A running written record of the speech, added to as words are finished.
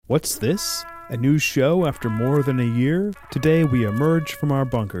What's this? A new show after more than a year? Today we emerge from our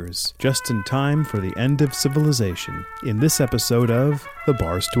bunkers, just in time for the end of civilization, in this episode of The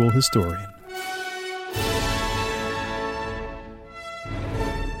Barstool Historian.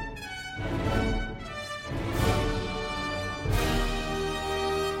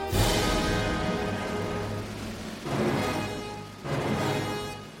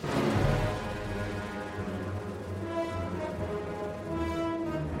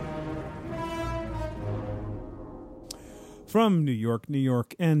 From New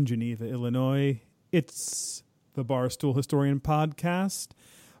York, and Geneva, Illinois, it's the Barstool Historian Podcast,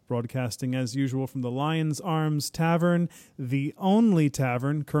 broadcasting as usual from the Lion's Arms Tavern, the only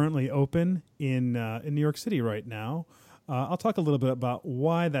tavern currently open in New York City right now. I'll talk a little bit about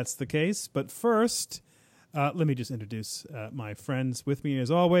why that's the case, but first, let me just introduce my friends with me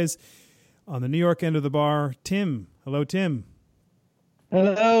as always. On the New York end of the bar, Tim. Hello, Tim.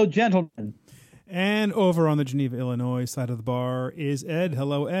 Hello, gentlemen. And over on the Geneva, Illinois side of the bar is Ed.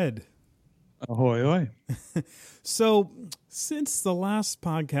 Hello, Ed. Ahoy, ahoy. So, since the last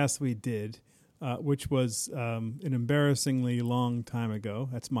podcast we did, which was an embarrassingly long time ago,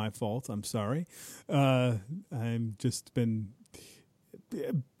 that's my fault, I'm sorry. I'm just been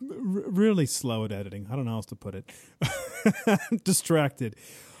really slow at editing. I don't know how else to put it. Distracted.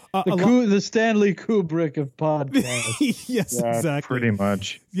 The Stanley Kubrick of podcasts. Yes, yeah, exactly. Pretty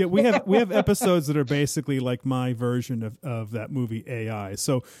much. Yeah, we have episodes that are basically like my version of that movie AI.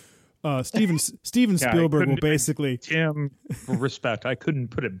 So Steven Spielberg will basically Tim, for respect, I couldn't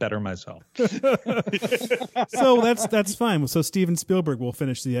put it better myself. So that's fine. So Steven Spielberg will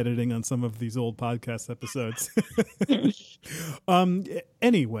finish the editing on some of these old podcast episodes.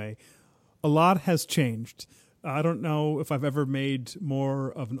 Anyway, a lot has changed. I don't know if I've ever made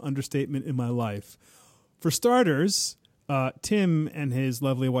more of an understatement in my life. For starters, Tim and his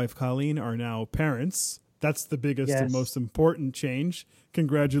lovely wife Colleen are now parents. That's the biggest and most important change.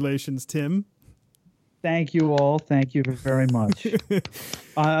 Congratulations, Tim. Thank you all. Thank you very much.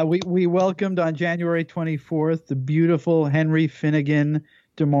 We welcomed on January 24th the beautiful Henry Finnegan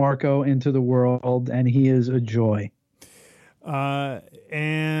DeMarco into the world, and he is a joy.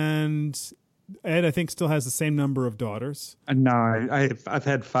 And Ed, I think, still has the same number of daughters. No, I've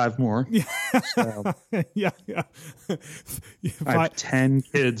had 5 more. So Yeah. I have 10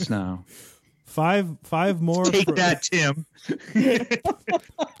 kids now. Five more. Take that, Tim.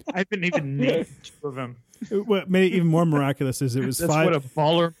 I haven't even named 2 of them. What made it even more miraculous is it was That's 5. what a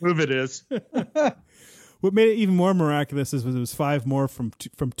baller move it is. What made it even more miraculous is it was 5 more from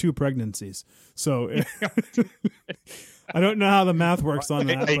 2 pregnancies. So I don't know how the math works on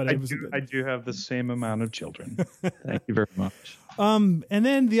that, but I do have the same amount of children. Thank you very much. And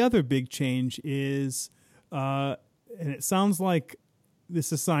then the other big change is, and it sounds like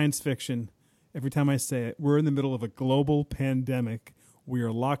this is science fiction every time I say it, we're in the middle of a global pandemic. We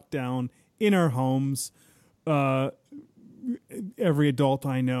are locked down in our homes. Every adult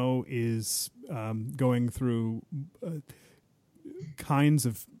I know is going through kinds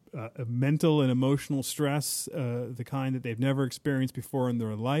of mental and emotional stress, the kind that they've never experienced before in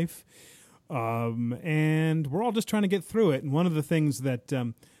their life. And we're all just trying to get through it. And one of the things that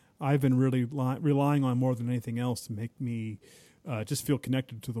I've been really relying on more than anything else to make me just feel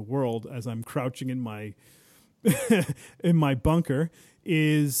connected to the world as I'm crouching in my in my bunker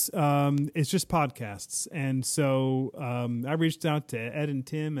is just podcasts. And so I reached out to Ed and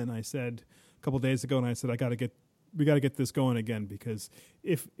Tim, and I said a couple of days ago, and I said, we got to get this going again, because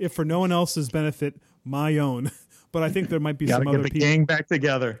if for no one else's benefit, my own. But I think there might be some other people. Get the gang back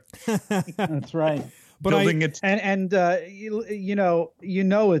together. That's right. But Building it. And you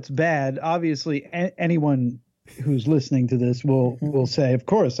know it's bad. Obviously, anyone who's listening to this will say, of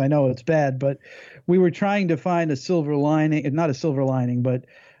course, I know it's bad. But we were trying to find a silver lining, not a silver lining, but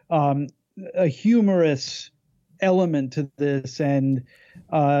a humorous element to this. And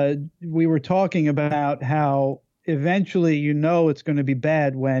we were talking about how eventually, it's going to be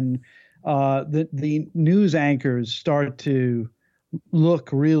bad when the news anchors start to look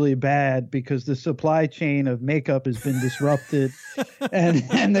really bad because the supply chain of makeup has been disrupted,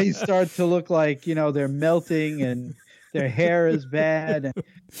 and they start to look like they're melting and their hair is bad,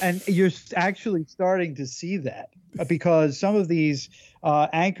 and you're actually starting to see that because some of these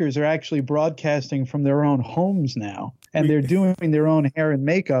anchors are actually broadcasting from their own homes now. And they're doing their own hair and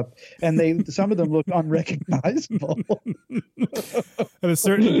makeup, and some of them look unrecognizable. At a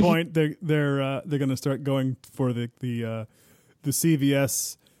certain point, they're going to start going for the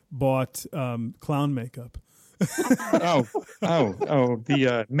CVS bought clown makeup.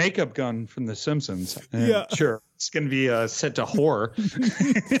 The makeup gun from The Simpsons. Yeah. Sure. It's going to be set to whore.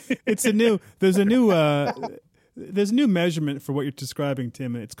 There's a new measurement for what you're describing,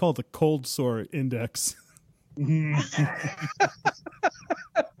 Tim, and it's called the cold sore index. But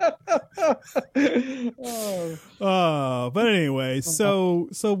anyway, so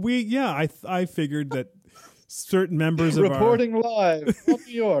I figured that certain members of reporting live from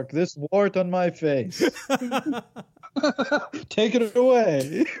New York, this wart on my face. Take it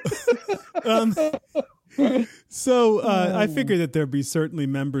away. I figured that there'd be certainly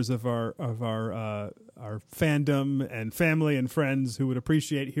members of our fandom and family and friends who would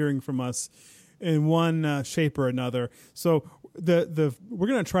appreciate hearing from us in one shape or another. So we're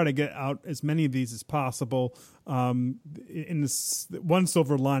going to try to get out as many of these as possible. In this, one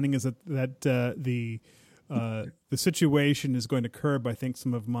silver lining is that the situation is going to curb, I think,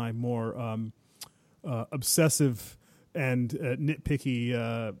 some of my more obsessive and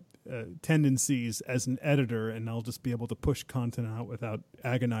nitpicky tendencies as an editor, and I'll just be able to push content out without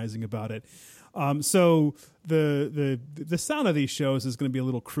agonizing about it. So the sound of these shows is going to be a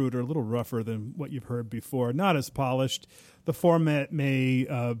little cruder, a little rougher than what you've heard before. Not as polished. The format may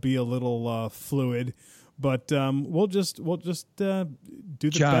be a little fluid, but we'll just do the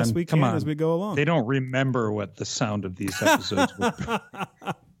best we can as we go along. They don't remember what the sound of these episodes were.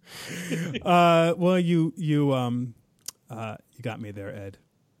 Well, you got me there, Ed.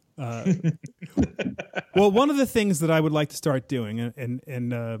 Well, one of the things that I would like to start doing,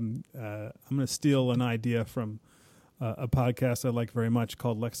 and I'm going to steal an idea from a podcast I like very much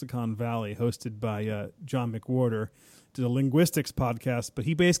called Lexicon Valley, hosted by John McWhorter. It's a linguistics podcast, but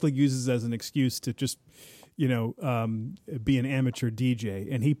he basically uses it as an excuse to just, be an amateur DJ,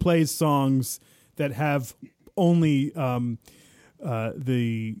 and he plays songs that have only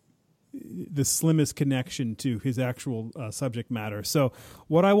the slimmest connection to his actual subject matter. So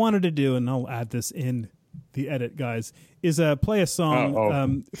what I wanted to do, and I'll add this in the edit, guys, is play a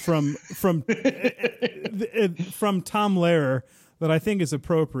song from Tom Lehrer that I think is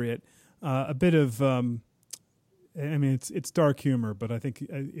appropriate. A bit of, it's dark humor, but I think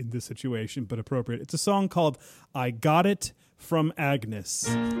in this situation, but appropriate. It's a song called "I Got It from Agnes."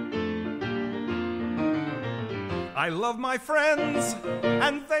 I love my friends,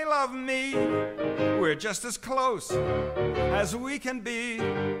 and they love me. We're just as close as we can be.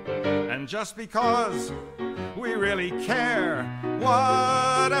 And just because we really care,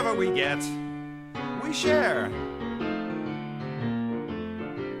 whatever we get, we share.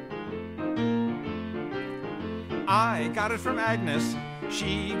 I got it from Agnes,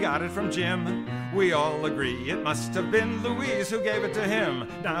 she got it from Jim. We all agree it must have been Louise who gave it to him.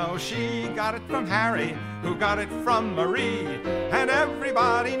 Now she got it from Harry, who got it from Marie. And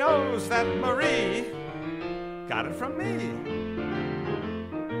everybody knows that Marie got it from me.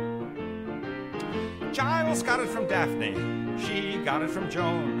 Giles got it from Daphne, she got it from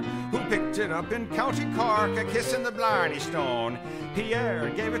Joan, who picked it up in County Cork, a kiss in the Blarney Stone. Pierre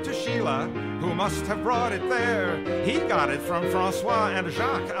gave it to Sheila, who must have brought it there. He got it from Francois and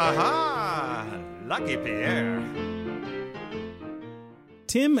Jacques. Aha! Lucky Pierre.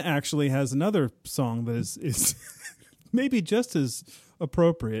 Tim actually has another song that is maybe just as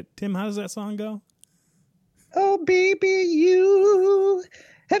appropriate. Tim, how does that song go? Oh, baby, you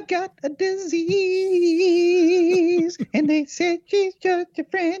have got a disease. And they said she's just a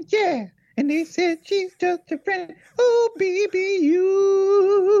friend, yeah. And they said she's just a friend. Oh, baby,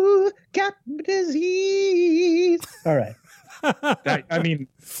 you got a disease. All right.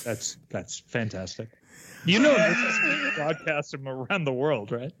 That's fantastic. You know, this is broadcast from around the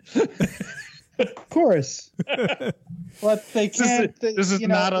world, right? Of course. But they can't. This is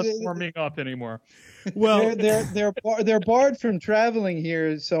not us warming up anymore. Well, they're barred from traveling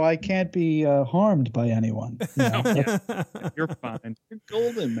here, so I can't be harmed by anyone. You're fine. You're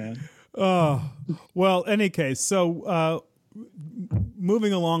golden, man. Oh, well, any case, so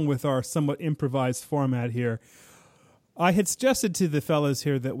moving along with our somewhat improvised format here, I had suggested to the fellas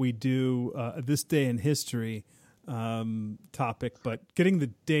here that we do this day in history topic, but getting the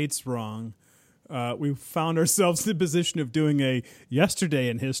dates wrong, we found ourselves in the position of doing a yesterday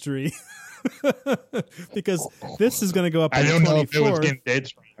in history. Because this is going to go up on the 24th. I don't know if it was getting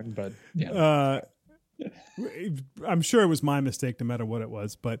dates wrong, but yeah. I'm sure it was my mistake no matter what it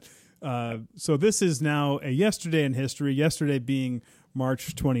was. But so this is now a yesterday in history, yesterday being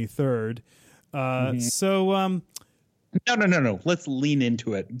March 23rd. So... No. Let's lean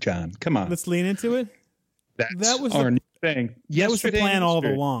into it, John. Come on. Let's lean into it? That was our new thing. That was the plan all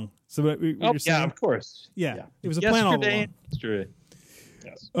along. So of course. Yeah. It was a plan all along. Yesterday.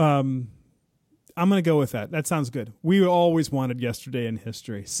 Yes. I'm going to go with that. That sounds good. We always wanted yesterday in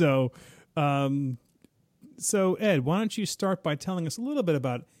history. So, so Ed, why don't you start by telling us a little bit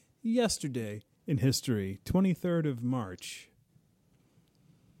about yesterday in history, 23rd of March.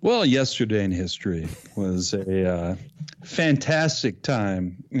 Well, yesterday in history was a fantastic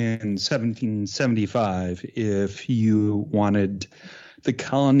time in 1775 if you wanted the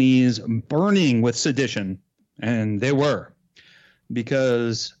colonies burning with sedition, and they were,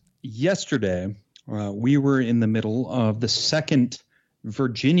 because yesterday we were in the middle of the Second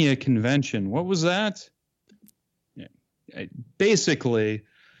Virginia Convention. What was that? Basically,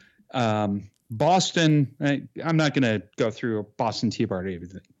 Boston, I'm not going to go through a Boston Tea Party.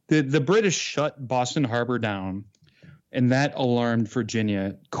 The British shut Boston Harbor down, and that alarmed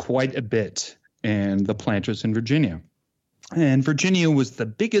Virginia quite a bit, and the planters in Virginia. And Virginia was the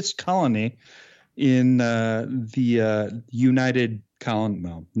biggest colony in the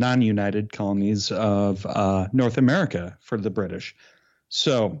non-united colonies of North America for the British.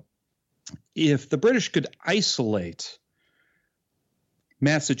 So if the British could isolate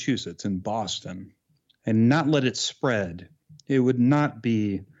Massachusetts and Boston and not let it spread, it would not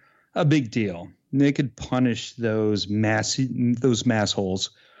be a big deal. They could punish those massholes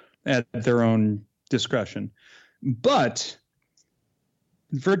at their own discretion. But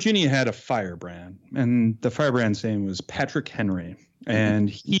Virginia had a firebrand, and the firebrand's name was Patrick Henry, and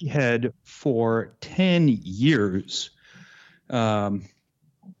he had for 10 years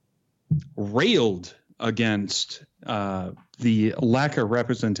railed against the lack of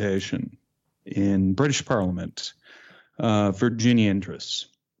representation in British Parliament, Virginia interests,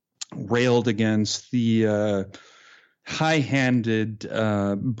 railed against the high-handed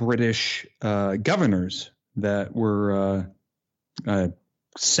British governors that were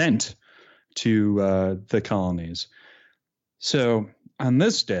sent to the colonies. So on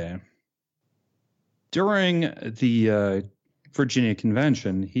this day, during the Virginia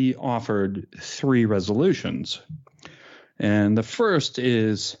Convention, he offered 3 resolutions. And the first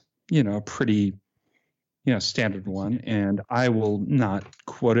is, a pretty, standard one. And I will not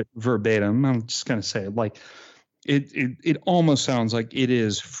quote it verbatim. I'm just going to say, it almost sounds like it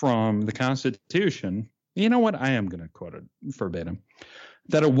is from the Constitution. You know what? I am going to quote it verbatim.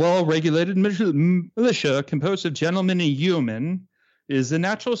 That a well-regulated militia composed of gentlemen and yeomen is the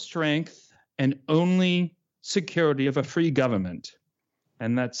natural strength and only security of a free government,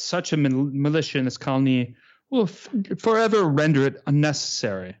 and that such a militia in this colony will forever render it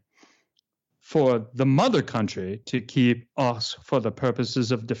unnecessary for the mother country to keep us for the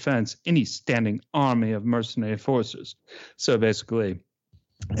purposes of defense any standing army of mercenary forces. So basically,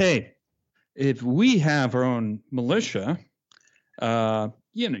 hey, if we have our own militia,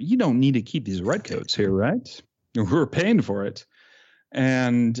 you don't need to keep these redcoats here, right? We're paying for it.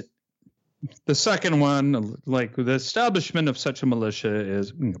 And the second one, like the establishment of such a militia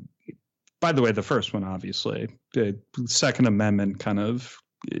is, by the way, the first one, obviously, the Second Amendment kind of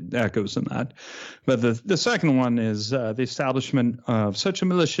echoes in that. But the second one is the establishment of such a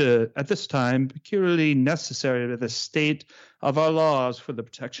militia at this time, peculiarly necessary to the state of our laws for the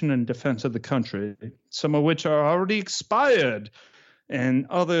protection and defense of the country, some of which are already expired, and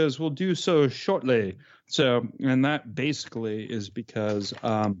others will do so shortly. So, and that basically is because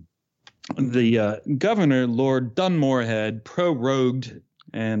the governor, Lord Dunmore, had prorogued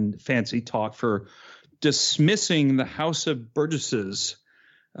and fancy talk for dismissing the House of Burgesses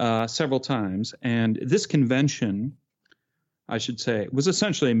several times. And this convention, I should say, was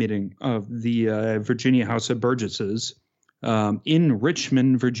essentially a meeting of the Virginia House of Burgesses in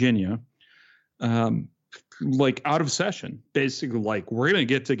Richmond, Virginia, out of session. Basically, we're going to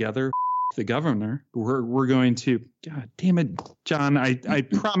get together, the governor. We're going to, God damn it, John, I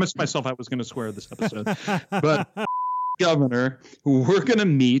promised myself I was going to swear this episode, but governor, we're going to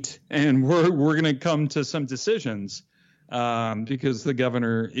meet and we're going to come to some decisions. Because the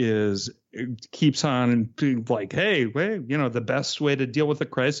governor keeps on being like, hey, wait, the best way to deal with a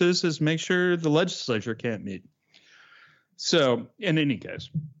crisis is make sure the legislature can't meet. So in any case,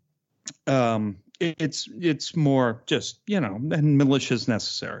 it's more just, and militia is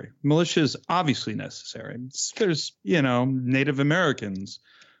necessary. Militia is obviously necessary. There's, Native Americans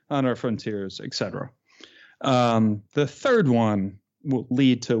on our frontiers, etc. The third one will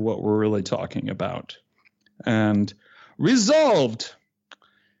lead to what we're really talking about. And resolved,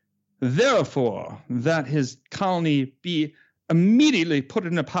 therefore, that his colony be immediately put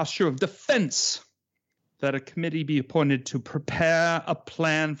in a posture of defense, that a committee be appointed to prepare a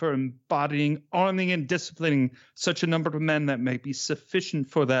plan for embodying, arming, and disciplining such a number of men that may be sufficient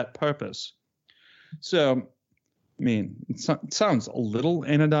for that purpose. So, it sounds a little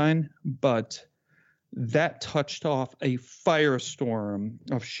anodyne, but that touched off a firestorm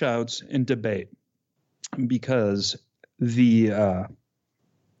of shouts and debate, because the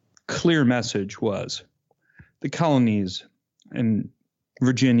clear message was the colonies, and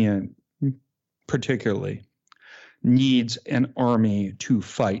Virginia particularly, needs an army to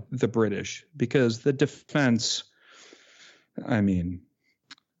fight the British, because the defense, I mean,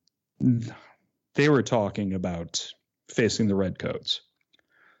 they were talking about facing the Redcoats.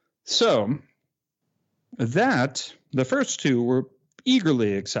 So that, the first two were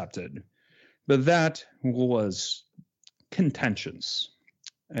eagerly accepted, but that was contentious.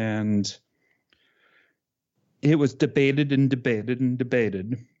 And it was debated and debated and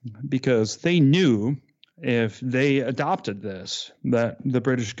debated, because they knew if they adopted this, that the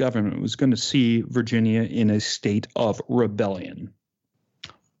British government was going to see Virginia in a state of rebellion.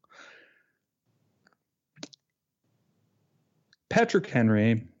 Patrick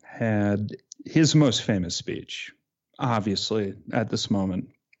Henry had his most famous speech, obviously, at this moment.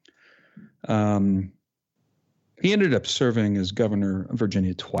 He ended up serving as governor of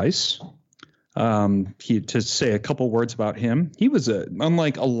Virginia twice. To say a couple words about him, he was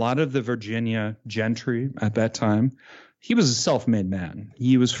unlike a lot of the Virginia gentry at that time, he was a self-made man.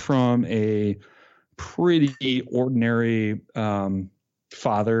 He was from a pretty ordinary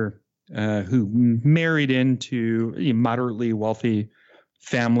father who married into a moderately wealthy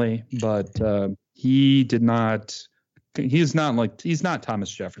family, but he's not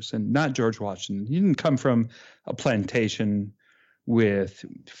Thomas Jefferson, not George Washington. He didn't come from a plantation with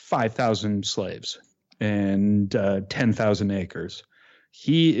 5,000 slaves and 10,000 acres.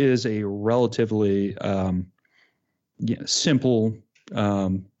 He is a relatively simple,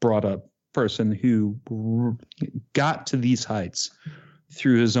 brought up person who got to these heights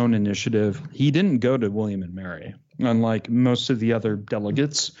through his own initiative. He didn't go to William and Mary, unlike most of the other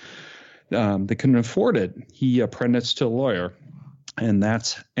delegates. They couldn't afford it. He apprenticed to a lawyer, and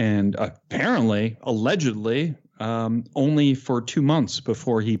apparently, allegedly, only for 2 months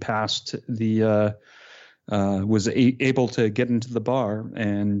before he passed was able to get into the bar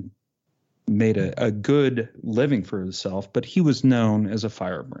and made a good living for himself. But he was known as a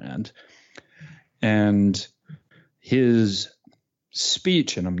firebrand, and his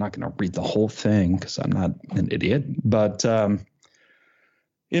speech, and I'm not going to read the whole thing because I'm not an idiot, but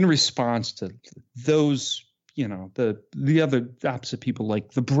in response to those, the other opposite people,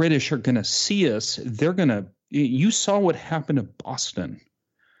 like the British are going to see us. You saw what happened to Boston.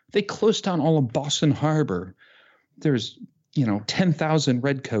 They closed down all of Boston Harbor. There's, 10,000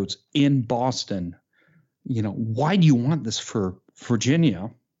 redcoats in Boston. Why do you want this for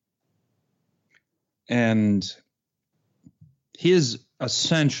Virginia? And his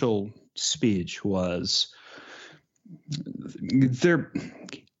essential speech was,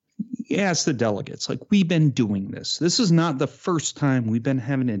 he asked the delegates, we've been doing this. This is not the first time we've been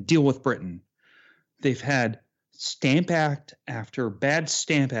having to deal with Britain. They've had Stamp Act after bad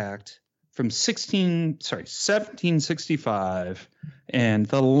Stamp Act from 1765, and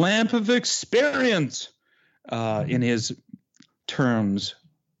the lamp of experience in his terms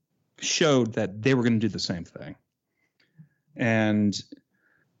showed that they were going to do the same thing. And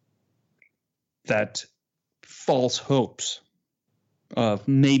that false hopes of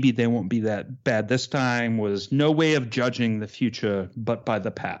maybe they won't be that bad this time was no way of judging the future but by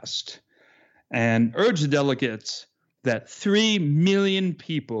the past, and urged the delegates that 3 million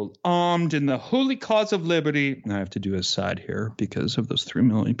people armed in the holy cause of liberty, and I have to do a side here because of those 3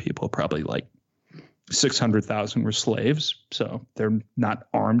 million people, probably 600,000 were slaves, so they're not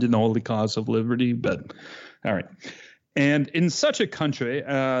armed in the holy cause of liberty, but all right. And in such a country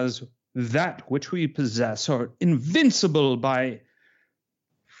as that which we possess are invincible by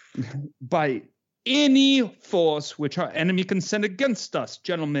any force which our enemy can send against us.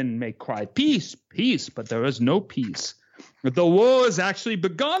 Gentlemen may cry, peace, peace, but there is no peace. The war has actually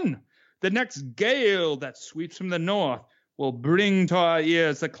begun. The next gale that sweeps from the north will bring to our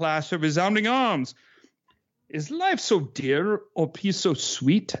ears the clash of resounding arms. Is life so dear or peace so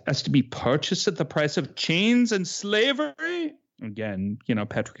sweet as to be purchased at the price of chains and slavery? Again,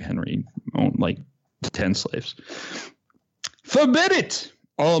 Patrick Henry owned 10 slaves. Forbid it!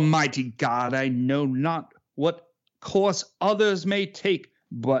 Almighty God, I know not what course others may take,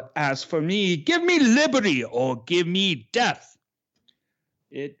 but as for me, give me liberty or give me death.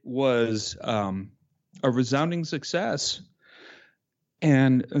 It was a resounding success,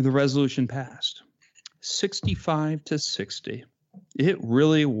 and the resolution passed. 65-60. It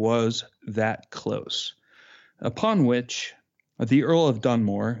really was that close. Upon which the Earl of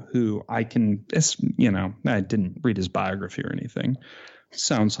Dunmore, who I didn't read his biography or anything,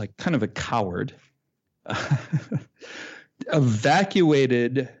 sounds like kind of a coward.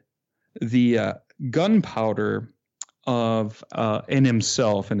 evacuated the gunpowder of and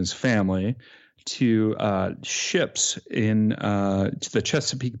himself and his family to ships in to the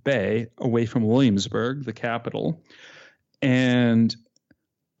Chesapeake Bay, away from Williamsburg, the capital. And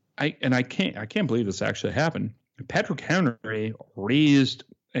I can't believe this actually happened. Patrick Henry raised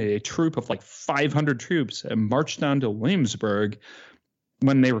a troop of like 500 troops and marched down to Williamsburg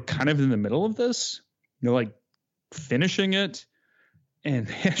when they were kind of in the middle of this, like finishing it. And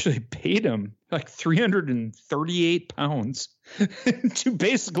they actually paid him like 338 pounds to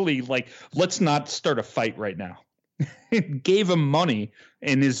basically like, let's not start a fight right now. Gave him money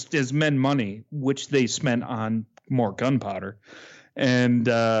and his men money, which they spent on more gunpowder. And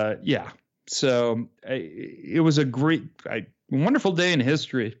so it was a wonderful day in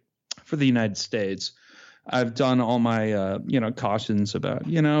history for the United States. I've done all my, cautions about,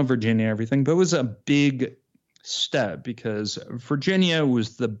 Virginia, everything, but it was a big step because Virginia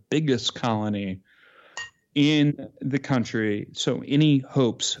was the biggest colony in the country. So any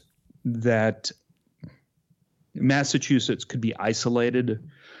hopes that Massachusetts could be isolated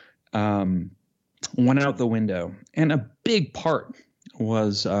went out the window. And a big part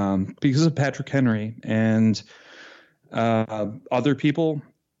was because of Patrick Henry and other people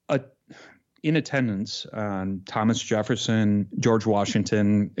in attendance, Thomas Jefferson, George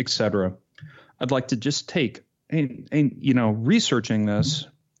Washington, etc. I'd like to just take and researching this,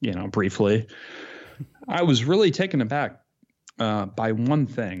 briefly, I was really taken aback by one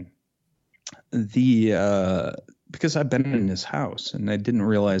thing. Because I've been in his house and I didn't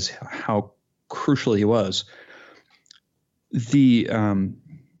realize how crucial he was. The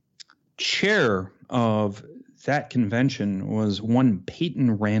chair of that convention was one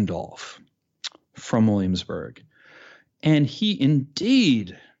Peyton Randolph from Williamsburg. And he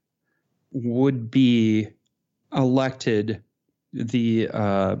indeed would be elected the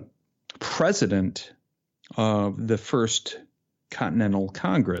president of the First Continental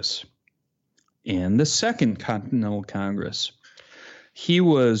Congress and the Second Continental Congress. He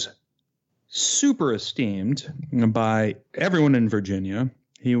was super esteemed by everyone in Virginia.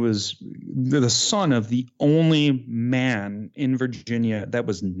 He was the son of the only man in Virginia that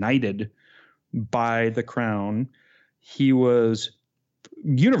was knighted by the crown. He was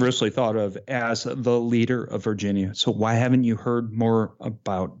universally thought of as the leader of Virginia. So why haven't you heard more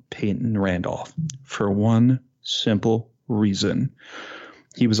about Peyton Randolph? For one simple reason.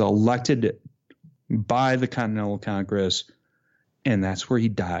 He was elected by the Continental Congress, and that's where he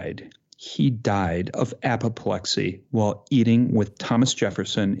died. He died of apoplexy while eating with Thomas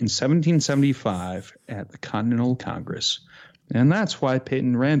Jefferson in 1775 at the Continental Congress. And that's why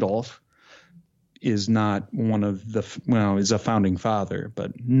Peyton Randolph is not one of the, is a founding father,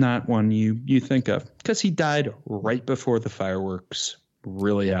 but not one you think of, because he died right before the fireworks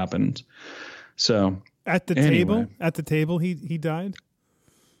really happened. So at the table, he died.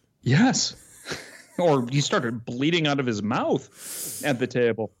 Yes. Or he started bleeding out of his mouth at the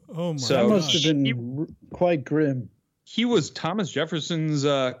table. Oh my! That must have been quite grim. He was Thomas Jefferson's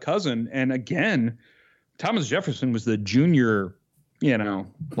cousin, and again, Thomas Jefferson was the junior.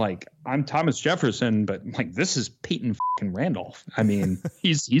 I'm Thomas Jefferson, but this is Peyton fucking Randolph. I mean,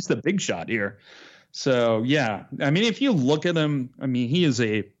 he's the big shot here. So yeah, I mean, if you look at him, I mean, he is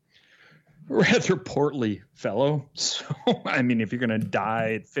a rather portly fellow. So, I mean, if you're going to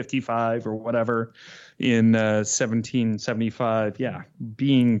die at 55 or whatever in 1775, yeah,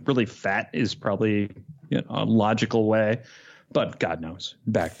 being really fat is probably a logical way. But God knows,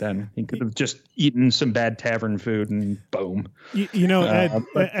 back then he could have just eaten some bad tavern food and boom. Ed, he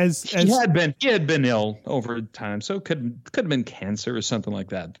had been ill over time, so it could have been cancer or something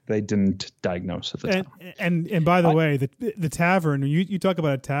like that. They didn't diagnose at the time. And by the way, the tavern, you talk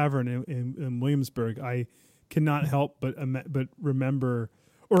about a tavern in Williamsburg, I cannot help but remember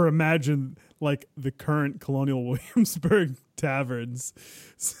or imagine like the current colonial Williamsburg taverns.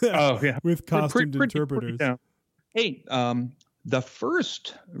 With costumed interpreters. Hey, the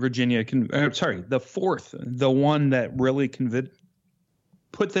first Virginia, the fourth, the one that really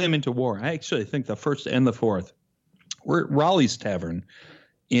put them into war. I actually think the first and the fourth were at Raleigh's Tavern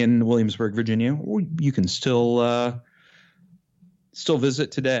in Williamsburg, Virginia. You can still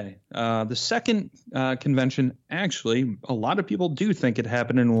visit today. The second convention, actually, a lot of people do think it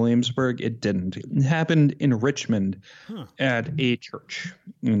happened in Williamsburg. It didn't. It happened in Richmond at a church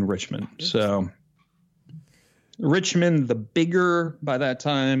in Richmond. So Richmond, the bigger by that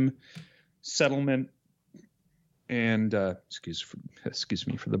time settlement, and excuse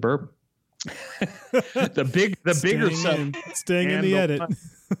me for the burp. the bigger stuff, staying in the edit,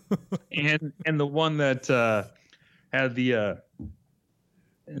 and the one that had the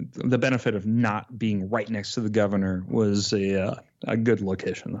benefit of not being right next to the governor was a good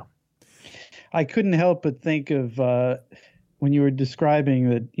location, though. I couldn't help but think of when you were describing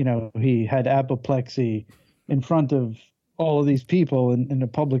that, he had apoplexy in front of all of these people in a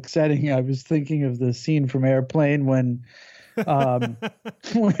public setting. I was thinking of the scene from Airplane when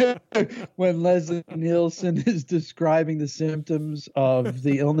Leslie Nielsen is describing the symptoms of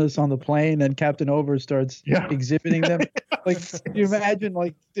the illness on the plane and Captain Over starts exhibiting them. Like, can you imagine,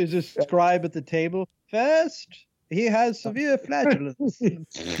 like, there's a scribe at the table. First, he has severe flatulence. Then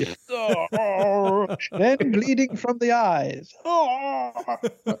bleeding from the eyes. Oh,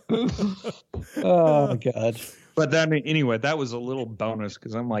 God. But then, anyway, that was a little bonus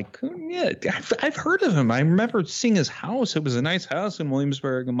because I'm like, yeah, I've heard of him. I remember seeing his house. It was a nice house in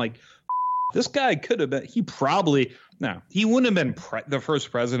Williamsburg. I'm like, this guy could have been. He wouldn't have been the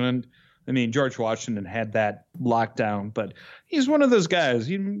first president. I mean, George Washington had that locked down, but he's one of those guys.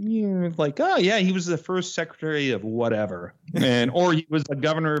 You're like, oh yeah, he was the first secretary of whatever, or he was the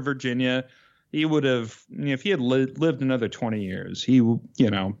governor of Virginia. He would have, if he had lived another 20 years,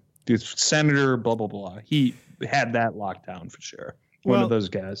 the senator, blah blah blah. He had that locked down for sure. One of those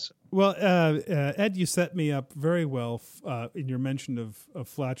guys. Well, Ed, you set me up very well in your mention of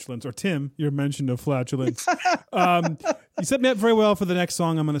flatulence, or Tim, your mention of flatulence. You set me up very well for the next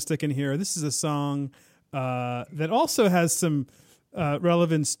song I'm going to stick in here. This is a song that also has some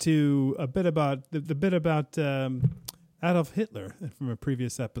relevance to a bit about the bit about Adolf Hitler from a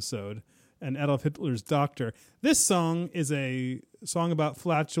previous episode and Adolf Hitler's doctor. This song is a song about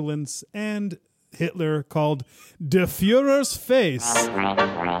flatulence and Hitler called Der Führer's Face.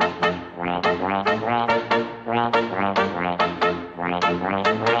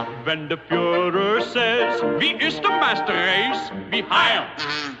 Wenn der Führer says, wie ist der Master Race? Wie Heil,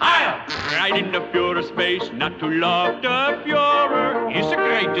 Heil, right in the Führer's face. Not to love the Führer is a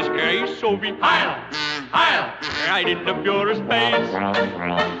great disgrace. So wie Heil, Heil, right in the Führer's face.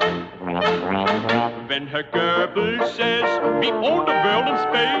 When Herr Goebbels says, we own the world in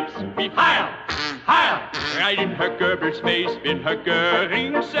space, we Heil, Heil, right in Herr Goebbels' face. When Herr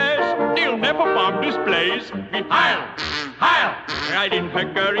Göring says, they'll never bomb this place, we Heil, Heil, right in Herr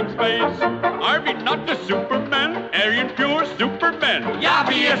Göring's face. Are we not the Superman? Aryan pure Superman. Ja,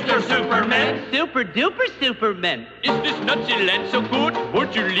 wie ist der Superman? Super duper Superman. Is this Nazi land so good?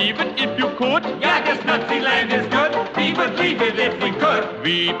 Would you leave it if you could? Ja, this Nazi land is good. We would leave it if we could.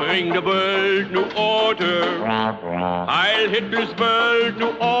 We bring the world new order. Heil Hitler's world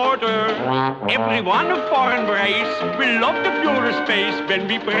new order. Everyone a foreign race will love the Führer's face when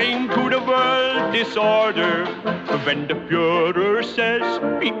we bring to the world disorder. When the Führer says,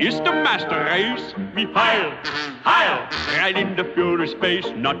 wie ist the master race? We Heil, Heil, right in the Führer's face.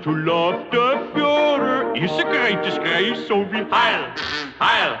 Not to love the Führer is a great disgrace. So we Heil,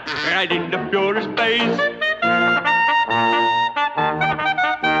 Heil, right in the Führer's face.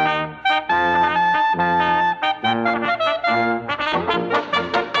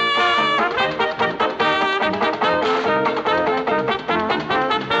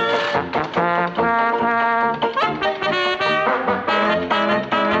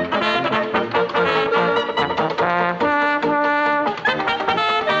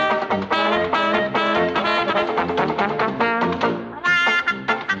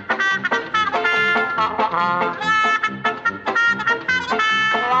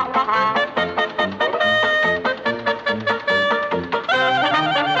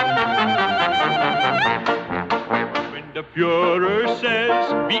 Führer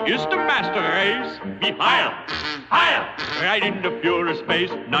says, wie ist the master race? Wie Heil, Heil, right in the Führer's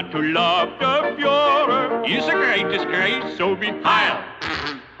face. Not to love the Führer is a great disgrace. So be Heil,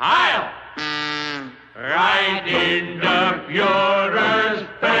 Heil, right in the Führer's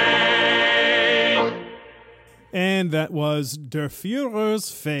face. And that was Der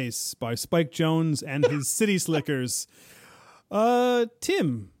Führer's Face by Spike Jones and his City Slickers.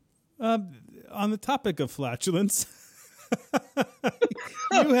 Tim, on the topic of flatulence,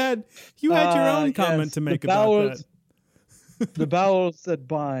 you had your own comment to make about that. The bowels that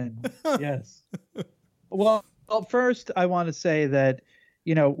bind. Yes. Well, first I want to say that,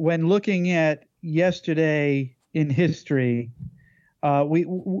 when looking at yesterday in history,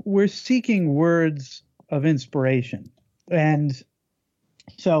 we're seeking words of inspiration. And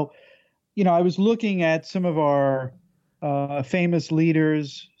so, I was looking at some of our famous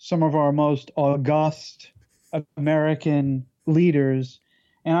leaders, some of our most august American leaders,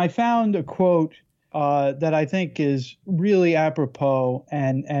 and I found a quote that I think is really apropos,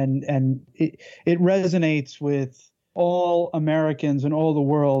 and it resonates with all Americans and all the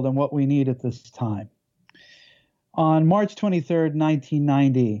world and what we need at this time. On March 23rd,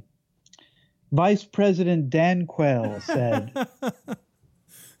 1990, Vice President Dan Quayle said,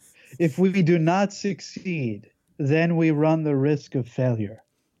 "If we do not succeed, then we run the risk of failure."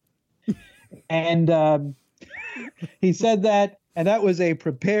 And he said that, and that was a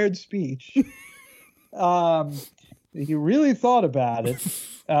prepared speech. He really thought about it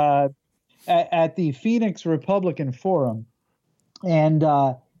at the Phoenix Republican Forum, and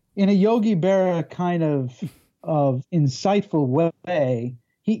in a Yogi Berra kind of insightful way,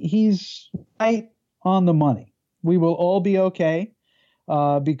 he's right on the money. We will all be okay,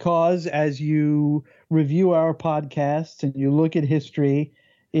 because as you review our podcasts and you look at history,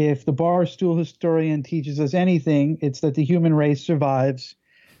 if the Barstool historian teaches us anything, it's that the human race survives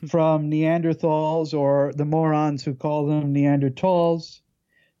from Neanderthals, or the morons who call them Neanderthals,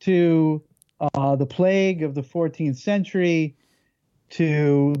 to the plague of the 14th century,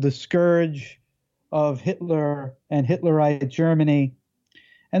 to the scourge of Hitler and Hitlerite Germany.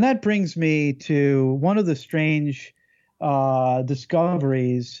 And that brings me to one of the strange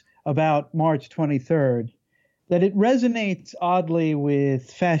discoveries about March 23rd, that it resonates oddly with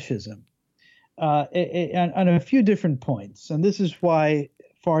fascism on a few different points. And this is why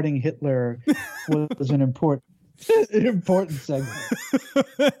farting Hitler was an important segment.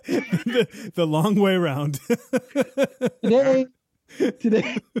 the long way round.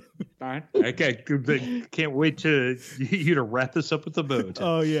 Today. Fine. Okay. Can't wait to you to wrap this up with the bow tie.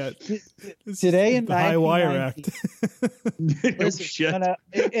 Oh yeah. Today in the High Wire Act. Listen,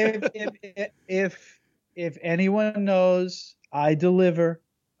 if anyone knows, I deliver,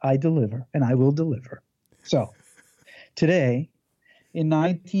 and I will deliver. So today, in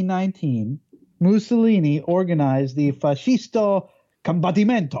 1919, Mussolini organized the Fascisto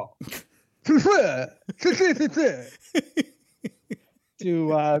Combattimento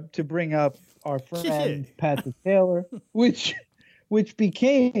to bring up our friend Patrick Taylor, which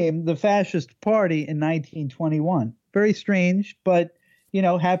became the Fascist Party in 1921. Very strange, but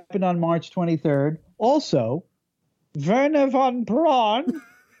happened on March 23rd. Also, Werner von Braun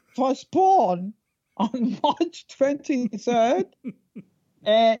was born on March 23rd.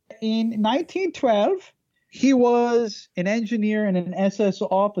 In 1912, he was an engineer and an SS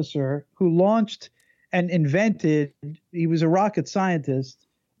officer who launched and invented, he was a rocket scientist,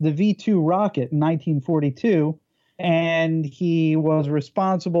 the V-2 rocket in 1942. And he was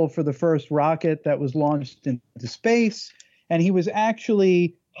responsible for the first rocket that was launched into space. And he was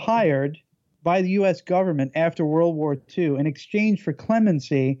actually hired by the U.S. government after World War II. In exchange for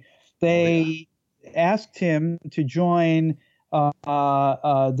clemency, they asked him to join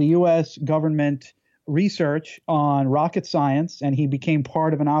the U.S. government research on rocket science, and he became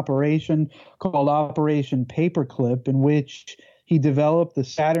part of an operation called Operation Paperclip, in which he developed the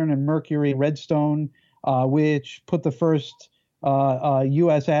Saturn and Mercury Redstone, which put the first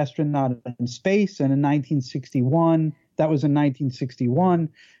U.S. astronaut in space. And in 1961, that was in 1961,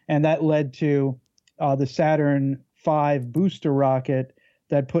 and that led to the Saturn V booster rocket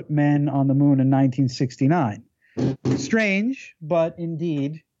that put men on the moon in 1969. Strange, but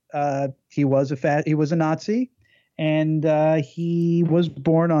indeed, he was a Nazi, and he was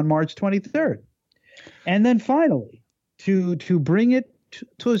born on March 23rd. And then finally, to bring it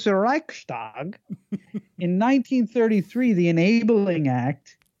to the Reichstag, in 1933, the Enabling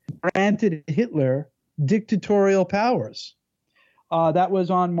Act granted Hitler dictatorial powers. That was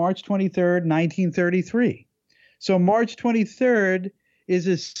on March 23rd, 1933. So March 23rd is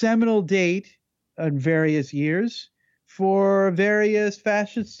a seminal date in various years for various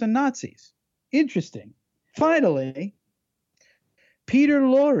fascists and Nazis. Interesting. Finally, Peter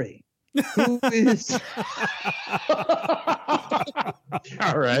Lorre, who is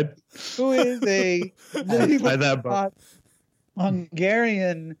all right, who is a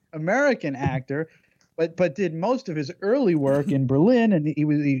Hungarian American actor, but did most of his early work in Berlin, and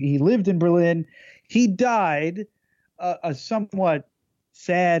he lived in Berlin. He died a somewhat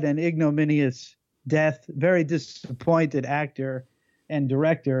sad and ignominious death. Very disappointed actor and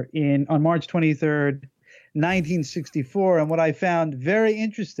director on March 23rd, 1964. And what I found very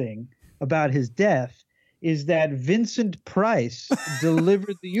interesting about his death is that Vincent Price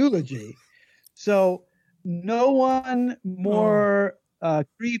delivered the eulogy. So no one more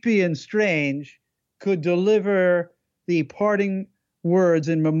creepy and strange could deliver the parting words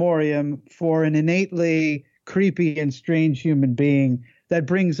in memoriam for an innately creepy and strange human being that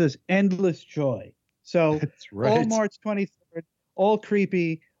brings us endless joy. So that's right. All March 23rd, all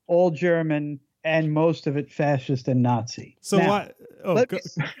creepy, all German, and most of it fascist and Nazi. So now, what? Oh,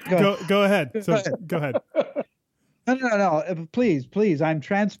 go ahead. So go ahead. No. Please. I'm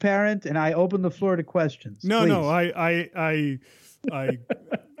transparent, and I open the floor to questions. No, please. no.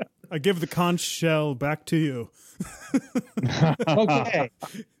 I give the conch shell back to you. Okay.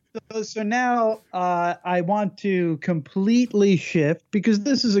 So now I want to completely shift, because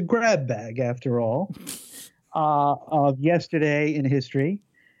this is a grab bag after all, of yesterday in history.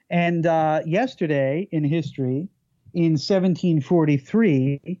 And yesterday in history, in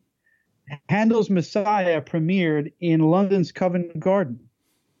 1743, Handel's Messiah premiered in London's Covent Garden.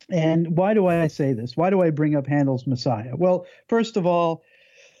 And why do I say this? Why do I bring up Handel's Messiah? Well, first of all,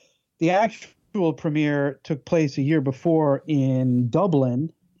 the actual premiere took place a year before in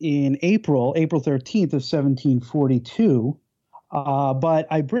Dublin in April 13th of 1742. But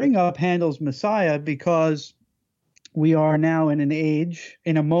I bring up Handel's Messiah because we are now in an age,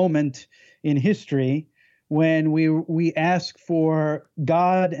 in a moment in history, when we ask for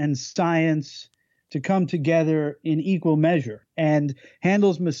God and science to come together in equal measure. And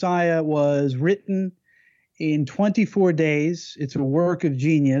Handel's Messiah was written in 24 days. It's a work of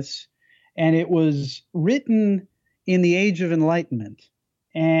genius. And it was written in the Age of Enlightenment.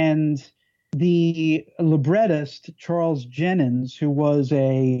 And the librettist, Charles Jennens, who was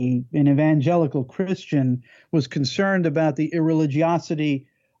an evangelical Christian, was concerned about the irreligiosity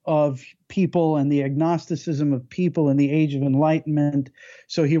of people and the agnosticism of people in the Age of Enlightenment.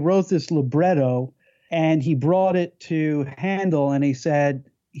 So he wrote this libretto, and he brought it to Handel, and he said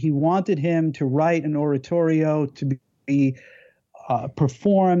he wanted him to write an oratorio to be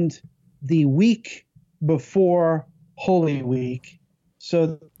performed the week before Holy Week,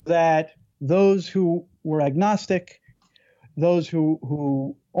 so that those who were agnostic, those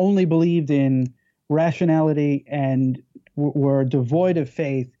who only believed in rationality and were devoid of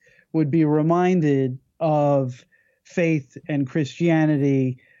faith, would be reminded of faith and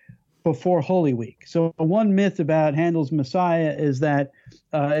Christianity before Holy Week. So one myth about Handel's Messiah is that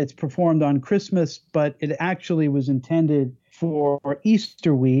it's performed on Christmas, but it actually was intended for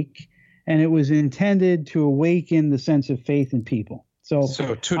Easter week, and it was intended to awaken the sense of faith in people. So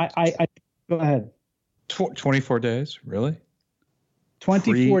I go ahead. 24 days, really?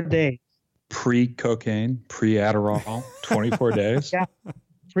 24 days. Pre-cocaine, pre-Adderall, 24 days? Yeah.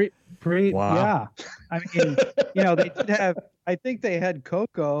 Wow. Yeah. I mean, they did have, I think they had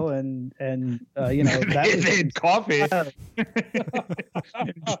cocoa and that was, they had coffee.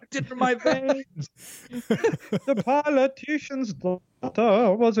 Injected in my veins. The politician's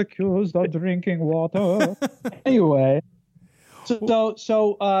daughter was accused of drinking water. Anyway.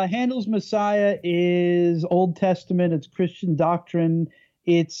 So Handel's Messiah is Old Testament. It's Christian doctrine.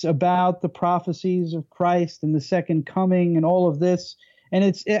 It's about the prophecies of Christ and the second coming and all of this. And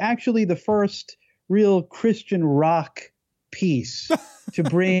it's actually the first real Christian rock piece to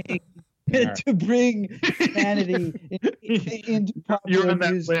bring humanity into popular You're on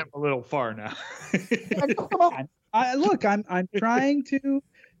that music. limb a little far now. Come on. I'm trying to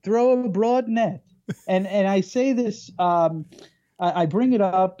throw a broad net. And I say this, I bring it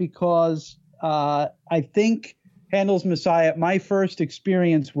up because I think Handel's Messiah, my first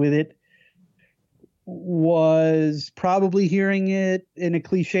experience with it was probably hearing it in a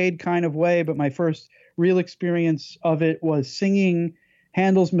cliched kind of way, but my first real experience of it was singing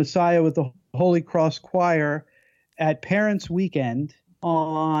Handel's Messiah with the Holy Cross Choir at Parents' Weekend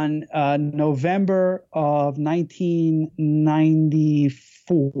on November of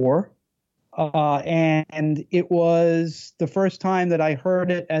 1994. And it was the first time that I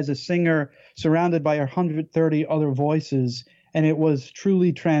heard it as a singer surrounded by 130 other voices, and it was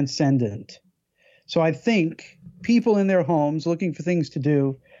truly transcendent. So I think people in their homes looking for things to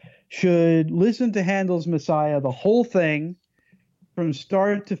do should listen to Handel's Messiah, the whole thing, from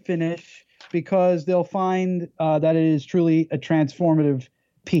start to finish, because they'll find that it is truly a transformative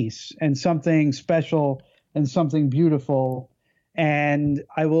piece and something special and something beautiful. And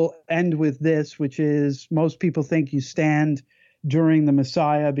I will end with this, which is most people think you stand during the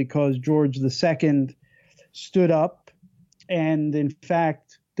Messiah because George II stood up. And in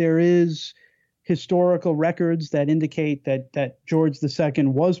fact, there is historical records that indicate that George II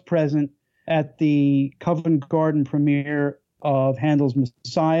was present at the Covent Garden premiere of Handel's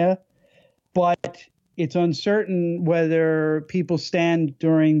Messiah. But it's uncertain whether people stand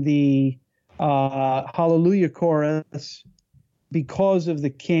during the Hallelujah chorus because of the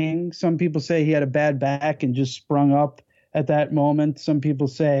king. Some people say he had a bad back and just sprung up at that moment. Some people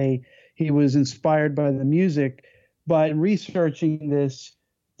say he was inspired by the music. But in researching this,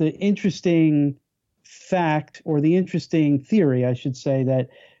 the interesting fact, or the interesting theory, I should say, that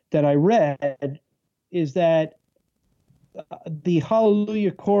that I read is that the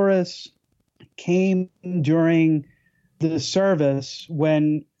Hallelujah chorus came during the service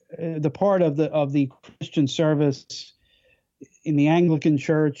when the part of the Christian service in the Anglican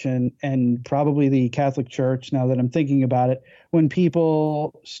Church and probably the Catholic Church, now that I'm thinking about it, when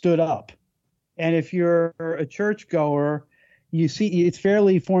people stood up. And if you're a churchgoer, you see it's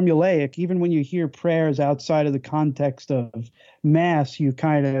fairly formulaic. Even when you hear prayers outside of the context of Mass, you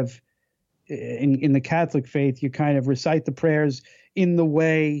kind of, in the Catholic faith, you kind of recite the prayers in the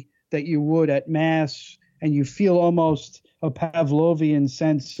way that you would at Mass, and you feel almost a Pavlovian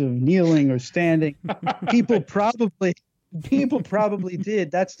sense of kneeling or standing. People probably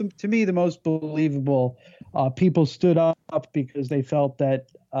did. That's to me the most believable. People stood up because they felt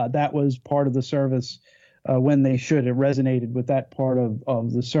that that was part of the service when they should. It resonated with that part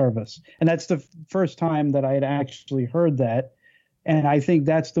of the service, and that's the first time that I had actually heard that. And I think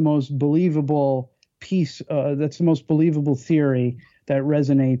that's the most believable piece. That's the most believable theory that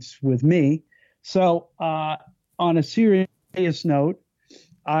resonates with me. So, on a serious note,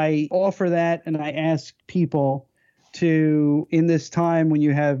 I offer that, and I ask people to, in this time when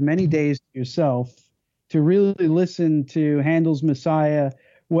you have many days to yourself, to really listen to Handel's Messiah,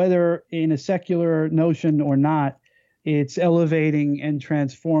 whether in a secular notion or not. It's elevating and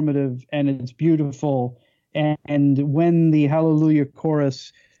transformative, and it's beautiful. And when the Hallelujah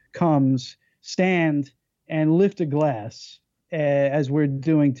chorus comes, stand and lift a glass, as we're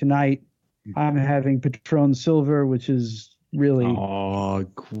doing tonight. I'm having Patron Silver, which is really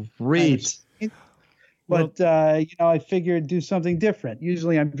great. Nice. But I figured do something different.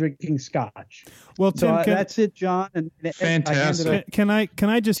 Usually, I'm drinking Scotch. Well, Tim, so that's it, John. And fantastic. Can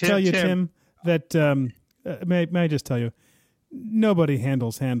I just tell you, Tim, that may I just tell you, nobody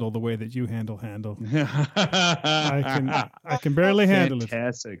handles Handel the way that you handle Handel. I can barely handle it.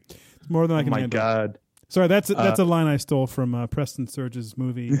 Fantastic. More than I can handle. Oh my God. Sorry, that's a line I stole from Preston Sturges'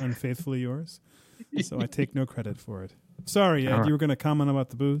 movie Unfaithfully Yours. So I take no credit for it. Sorry, Ed, you were going to comment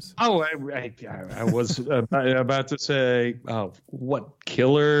about the booze? Oh, I was about to say, what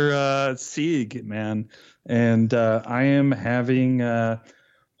killer Sieg, man. And I am having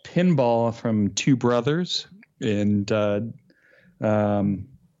Pinball from Two Brothers. And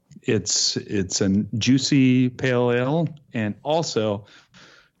it's a juicy pale ale. And also,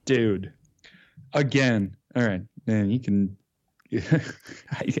 dude, again, all right, man, you can...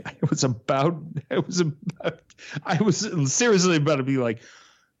 I was seriously about to be like,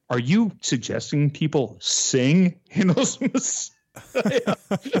 are you suggesting people sing Handel's Messiah?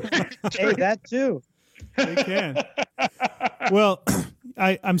 Hey, that too. They can. Well,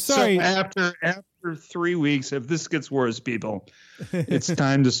 I'm sorry. So after 3 weeks, if this gets worse, people, it's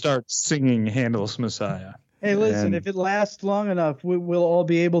time to start singing Handel's Messiah. Hey, listen, if it lasts long enough, we'll all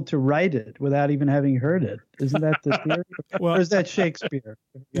be able to write it without even having heard it. Isn't that the theory? Or is that Shakespeare?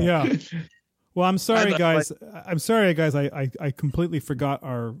 Yeah. Well, I'm sorry, guys. I completely forgot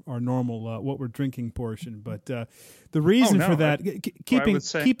our normal what we're drinking portion. But the reason for that,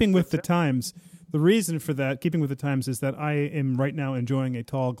 keeping with the times, the reason for that, keeping with the times, is that I am right now enjoying a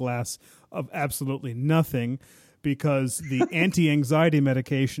tall glass of absolutely nothing, because the anti-anxiety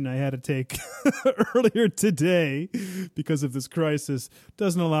medication I had to take earlier today because of this crisis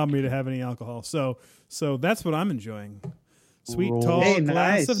doesn't allow me to have any alcohol. So that's what I'm enjoying. Sweet, tall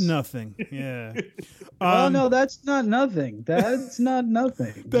glass of nothing. Yeah. No, that's not nothing. That's not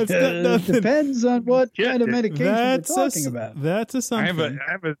nothing. That's not nothing. Depends on what kind of medication we're talking about. That's a something.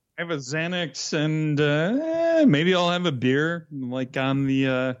 I have a Xanax, and maybe I'll have a beer, like on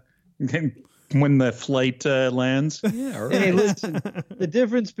the... when the flight lands. Yeah, right. Hey, listen, the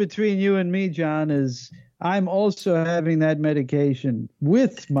difference between you and me, John, is I'm also having that medication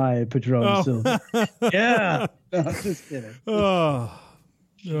with my Patron Silver. Yeah. No, I'm just kidding. I'll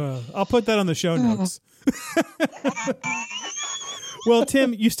put that on the show notes. Well,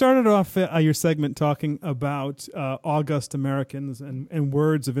 Tim, you started off your segment talking about august Americans and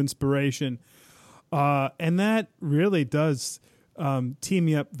words of inspiration. And that really does... tee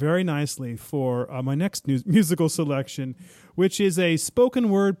me up very nicely for my next musical selection, which is a spoken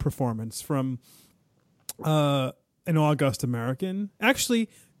word performance from an august American. Actually,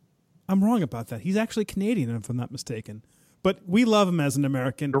 I'm wrong about that. He's actually Canadian, if I'm not mistaken. But we love him as an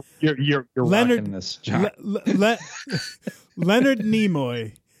American. You're Leonard, rocking this, John. Leonard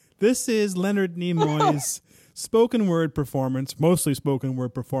Nimoy. This is Leonard Nimoy's spoken word performance, mostly spoken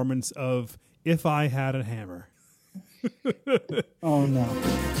word performance of If I Had a Hammer. Oh no.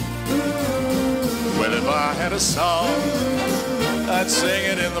 Well, if I had a song, I'd sing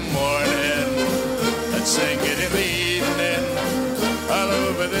it in the morning, I'd sing it in the evening, all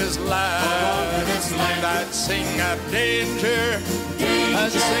over this land. I'd sing out danger,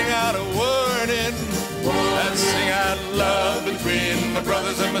 I'd sing out a warning, I'd sing out love between my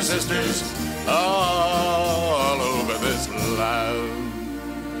brothers and my sisters all over this land.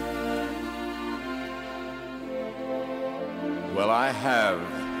 Well, I have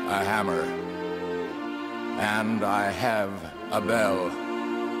a hammer, and I have a bell,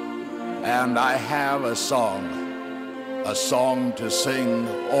 and I have a song to sing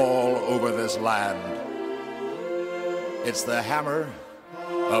all over this land. It's the hammer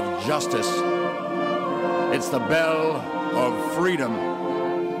of justice. It's the bell of freedom.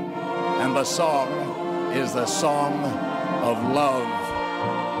 And the song is the song of love.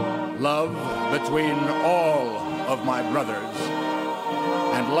 Love between all of my brothers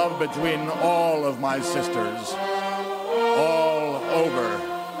and love between all of my sisters all over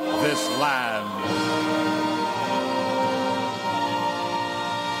this land.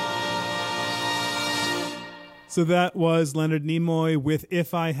 So that was Leonard Nimoy with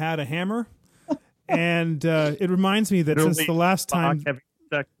If I Had a Hammer. And it reminds me that since the last time... having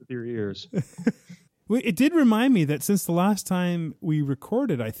sex with your ears. It did remind me that since the last time we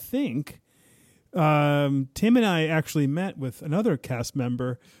recorded, I think, Tim and I actually met with another cast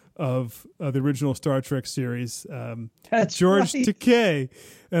member of the original Star Trek series, That's George right. Takei,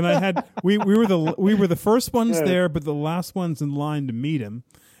 and I had we were the first ones there, but the last ones in line to meet him,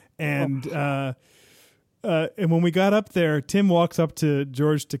 and when we got up there, Tim walks up to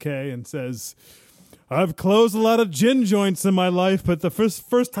George Takei and says, "I've closed a lot of gin joints in my life, but the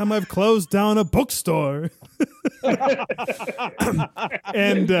first time I've closed down a bookstore."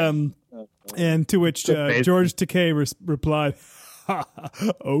 And to which George Takei replied,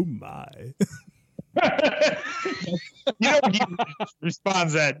 "Oh my!" He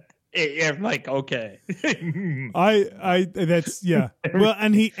responds that like, okay. That's yeah. Well,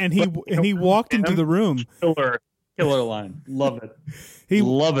 and he walked into the room. Killer line. Love it.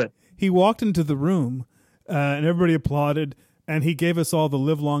 Love it. He walked into the room, and everybody applauded, and he gave us all the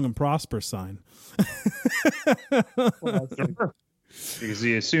 "Live Long and Prosper" sign. Because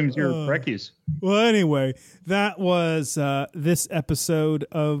he assumes you're Breckies. Well, anyway, that was this episode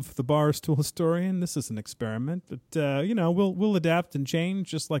of the Barstool Historian. This is an experiment, but we'll adapt and change,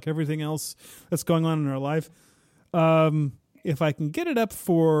 just like everything else that's going on in our life. If I can get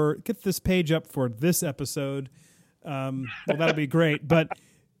this page up for this episode, well, that'll be great. But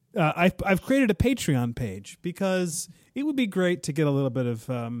I've created a Patreon page because it would be great to get a little bit of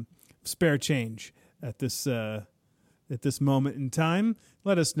spare change at this moment in time.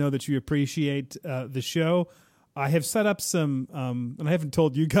 Let us know that you appreciate the show. I have set up some, and I haven't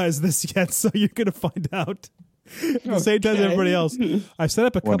told you guys this yet, so you're going to find out at the same time as everybody else. I've set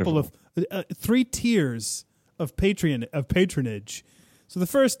up a couple of 3 tiers of patronage. So the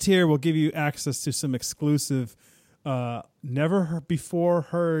first tier will give you access to some exclusive, never before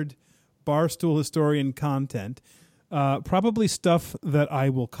heard Barstool Historian content. Probably stuff that I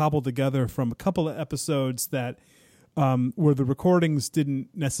will cobble together from a couple of episodes that where the recordings didn't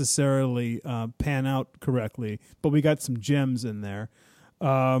necessarily pan out correctly, but we got some gems in there.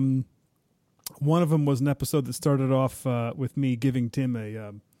 One of them was an episode that started off with me giving Tim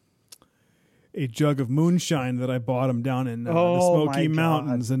a jug of moonshine that I bought him down in the Smoky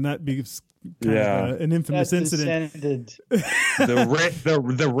Mountains, and that becomes kind of an infamous incident.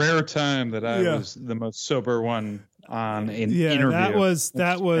 The rare time that I was the most sober one on an interview. that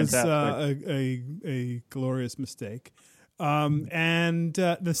was a glorious mistake. And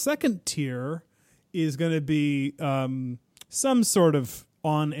the second tier is going to be some sort of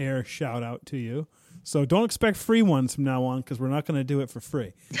on-air shout out to you. So don't expect free ones from now on, because we're not going to do it for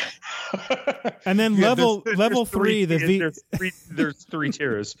free. And then level 3, there's 3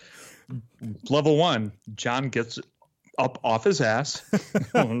 tiers. Level 1, John gets up off his ass.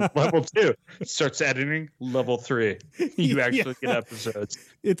 Level 2, starts editing. Level 3, you actually get episodes.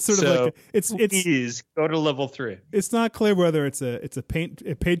 It's sort of like please go to level 3. It's not clear whether it's a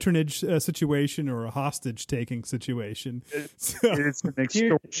patronage situation or a hostage taking situation. It's an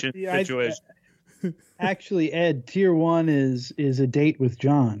extortion situation. Actually, Ed, tier 1 is a date with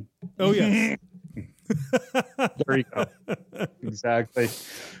John. Oh yes. There you go. Exactly.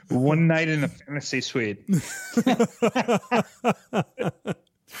 One night in a fantasy suite.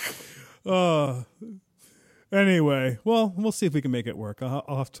 Anyway, well, we'll see if we can make it work.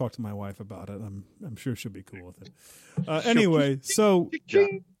 I'll have to talk to my wife about it. I'm sure she'll be cool with it. Anyway, so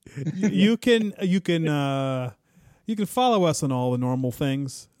you can follow us on all the normal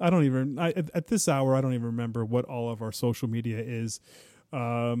things. At this hour, I don't even remember what all of our social media is.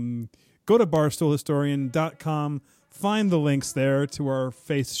 Go to barstoolhistorian.com, find the links there to our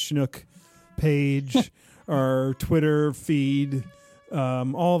Face Schnook page, our Twitter feed,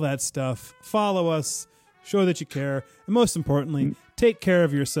 all that stuff. Follow us, show that you care, and most importantly, take care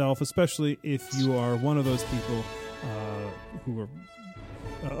of yourself, especially if you are one of those people who are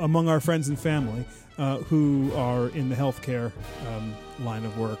among our friends and family who are in the healthcare line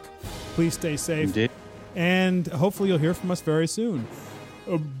of work. Please stay safe. Indeed. And hopefully you'll hear from us very soon.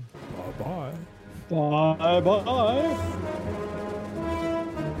 Bye-bye. Bye-bye.